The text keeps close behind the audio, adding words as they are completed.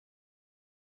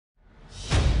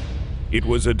It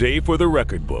was a day for the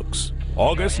record books,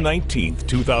 August 19th,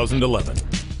 2011.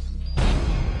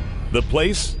 The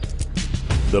place?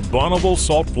 The Bonneville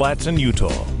Salt Flats in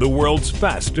Utah, the world's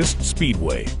fastest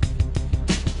speedway.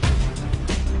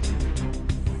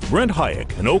 Brent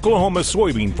Hajek, an Oklahoma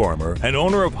soybean farmer and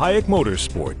owner of Hajek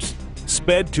Motorsports,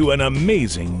 sped to an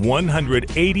amazing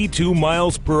 182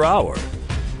 miles per hour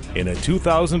in a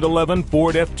 2011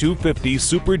 Ford F-250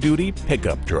 Super Duty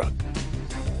pickup truck.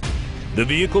 The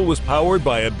vehicle was powered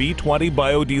by a B20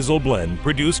 biodiesel blend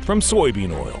produced from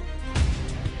soybean oil.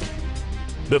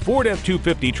 The Ford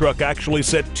F-250 truck actually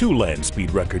set 2 land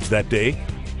speed records that day.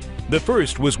 The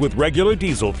first was with regular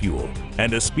diesel fuel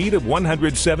and a speed of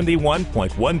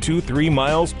 171.123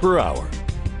 miles per hour.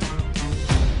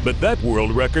 But that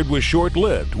world record was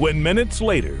short-lived when minutes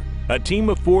later, a team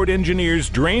of Ford engineers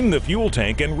drained the fuel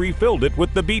tank and refilled it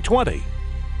with the B20.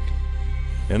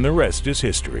 And the rest is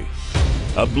history.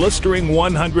 A blistering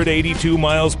 182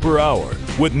 miles per hour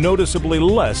with noticeably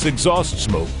less exhaust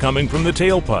smoke coming from the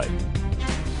tailpipe.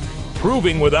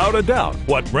 Proving without a doubt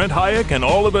what Brent Hajek and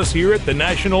all of us here at the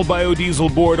National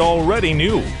Biodiesel Board already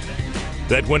knew,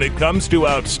 that when it comes to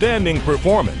outstanding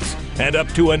performance and up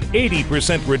to an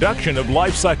 80% reduction of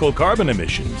life cycle carbon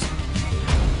emissions,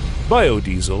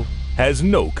 biodiesel has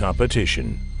no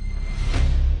competition.